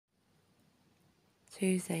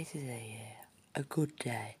Tuesday today, yeah. A good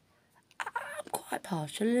day. I'm quite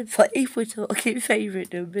partial. But if we're talking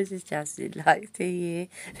favourite numbers, it's Jasmine likes to hear.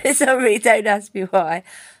 For some reason, don't ask me why.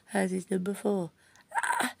 Hers is number 4.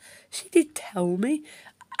 She did tell me.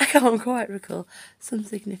 I can't quite recall some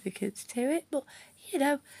significance to it, but you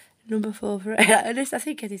know, number 4 for at least I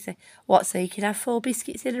think I did say, what, so you can have 4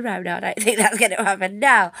 biscuits in a row? No, I don't think that's going to happen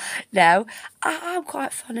now. No, I'm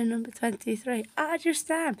quite fond of number 23. I just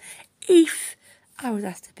am. If I was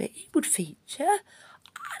asked to pick, it would feature.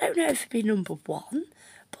 I don't know if it'd be number 1,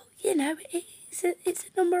 but you know, it's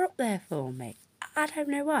a number up there for me. I don't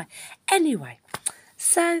know why. Anyway,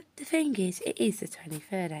 so the thing is, it is the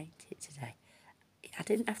 23rd, ain't it, today? I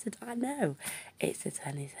didn't have to, I know. It's the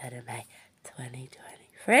 23rd of May,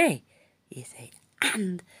 2023, you see.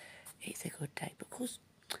 And it's a good day because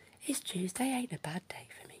it's Tuesday, ain't a bad day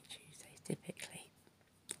for me, Tuesdays, typically.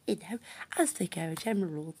 You know, as they go, a general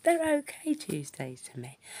rule, they're okay Tuesdays to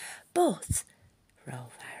me. But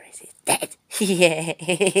Rolf Harris is dead.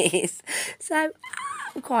 Yes. So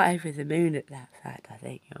I'm quite over the moon at that fact, I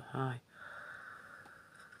think. You're high.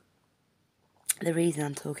 The reason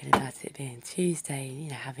I'm talking about it being Tuesday, you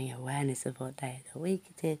know, having awareness of what day of the week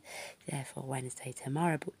it is, therefore Wednesday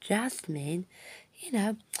tomorrow. But Jasmine, you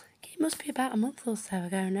know, it must be about a month or so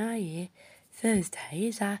ago now, yeah. Thursday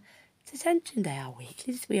is our detention day, our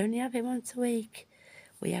weeklies. We only have it once a week.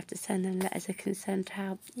 We have to send them letters of consent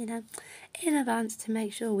out, you know, in advance to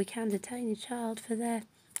make sure we can detain a child for their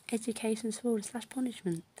education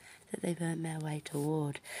 /punishment that they've earned their way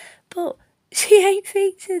toward. But she ain't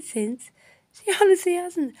featured since. She honestly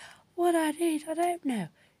hasn't. What I did, I don't know.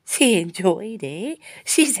 She enjoyed it.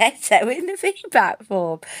 She said so in the feedback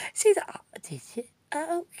form. She's like, oh, did you?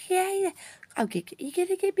 Okay. You're going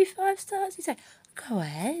to give me 5 stars? He said, go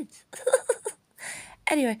ahead.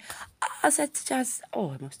 Anyway, I said to Jazz,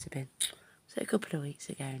 oh, it must have been a couple of weeks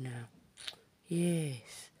ago now.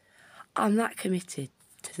 Yes. I'm that committed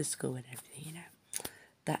to the school and everything, you know.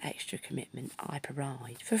 That extra commitment I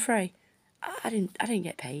provide for free. I didn't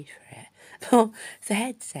get paid for it. But the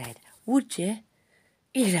head said, would you?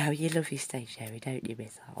 You know, you love your stationery, don't you,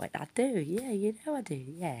 Miss Hart? I do, yeah, you know I do,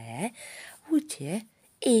 yeah. Would you?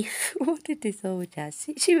 If, what did this all Jazz?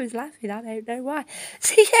 She was laughing, I don't know why.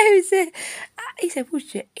 She goes, he said,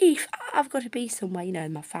 would you? If I've got to be somewhere, you know,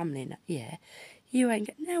 in my family, yeah. You ain't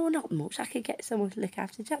get, no, well, not much. I could get someone to look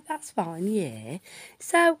after Jack, that's fine, yeah.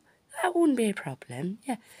 So, that wouldn't be a problem,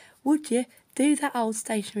 yeah. Would you do that old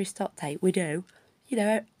stationery stock take we do? You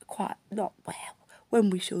know, quite not well,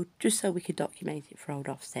 when we should, just so we could document it for old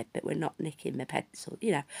Ofsted, but we're not nicking the pencil,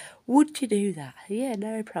 you know. Would you do that? Yeah,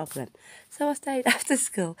 no problem. So I stayed after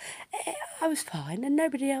school. I was fine, and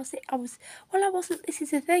nobody else, I wasn't, this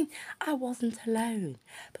is the thing, I wasn't alone.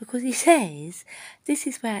 Because he says, this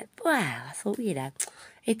is where, well, I thought, you know,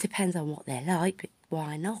 it depends on what they're like, but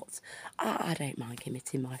why not? I don't mind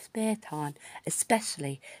committing my spare time,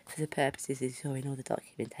 especially for the purposes of ensuring all the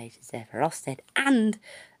documentation's there for Ofsted, and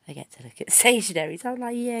I get to look at stationery. So I'm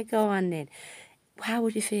like, yeah, go on then. How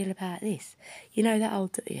would you feel about this? You know that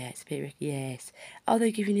old, yeah, it's a bit Ricky, yes. Oh, they're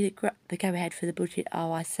giving you the go-ahead for the budget.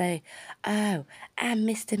 Oh, I say. Oh, and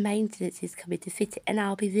Mr. Maintenance is coming to fit it, and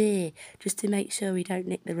I'll be there just to make sure we don't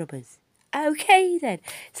nick the rubbers. Okay, then.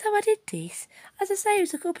 So I did this. As I say, it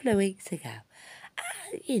was a couple of weeks ago.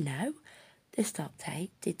 You know, the stock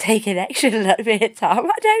take did take an extra little bit of time.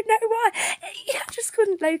 I don't know why. I just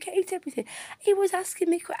couldn't locate everything. He was asking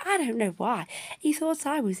me, I don't know why. He thought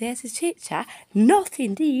I was there to chit-chat, not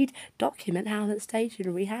indeed document how much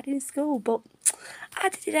stationery we had in school. But I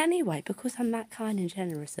did it anyway because I'm that kind and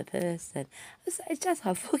generous a person. It's just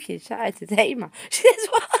how fucking shy today, man. She says,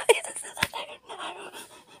 why? I said, I don't know.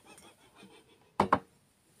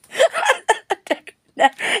 I don't know.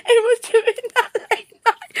 It must have been that late.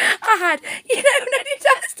 I had, you know, when I did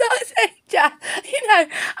that start saying Jack, you know,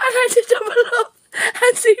 I had to double up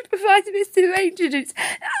and supervise Mr. Maintenance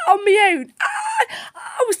on my own.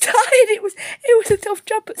 I was tired. It was a tough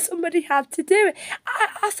job, but somebody had to do it.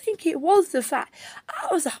 I think it was the fact. I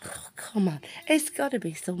was like, oh, come on, it's got to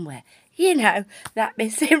be somewhere. You know, that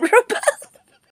missing rubber.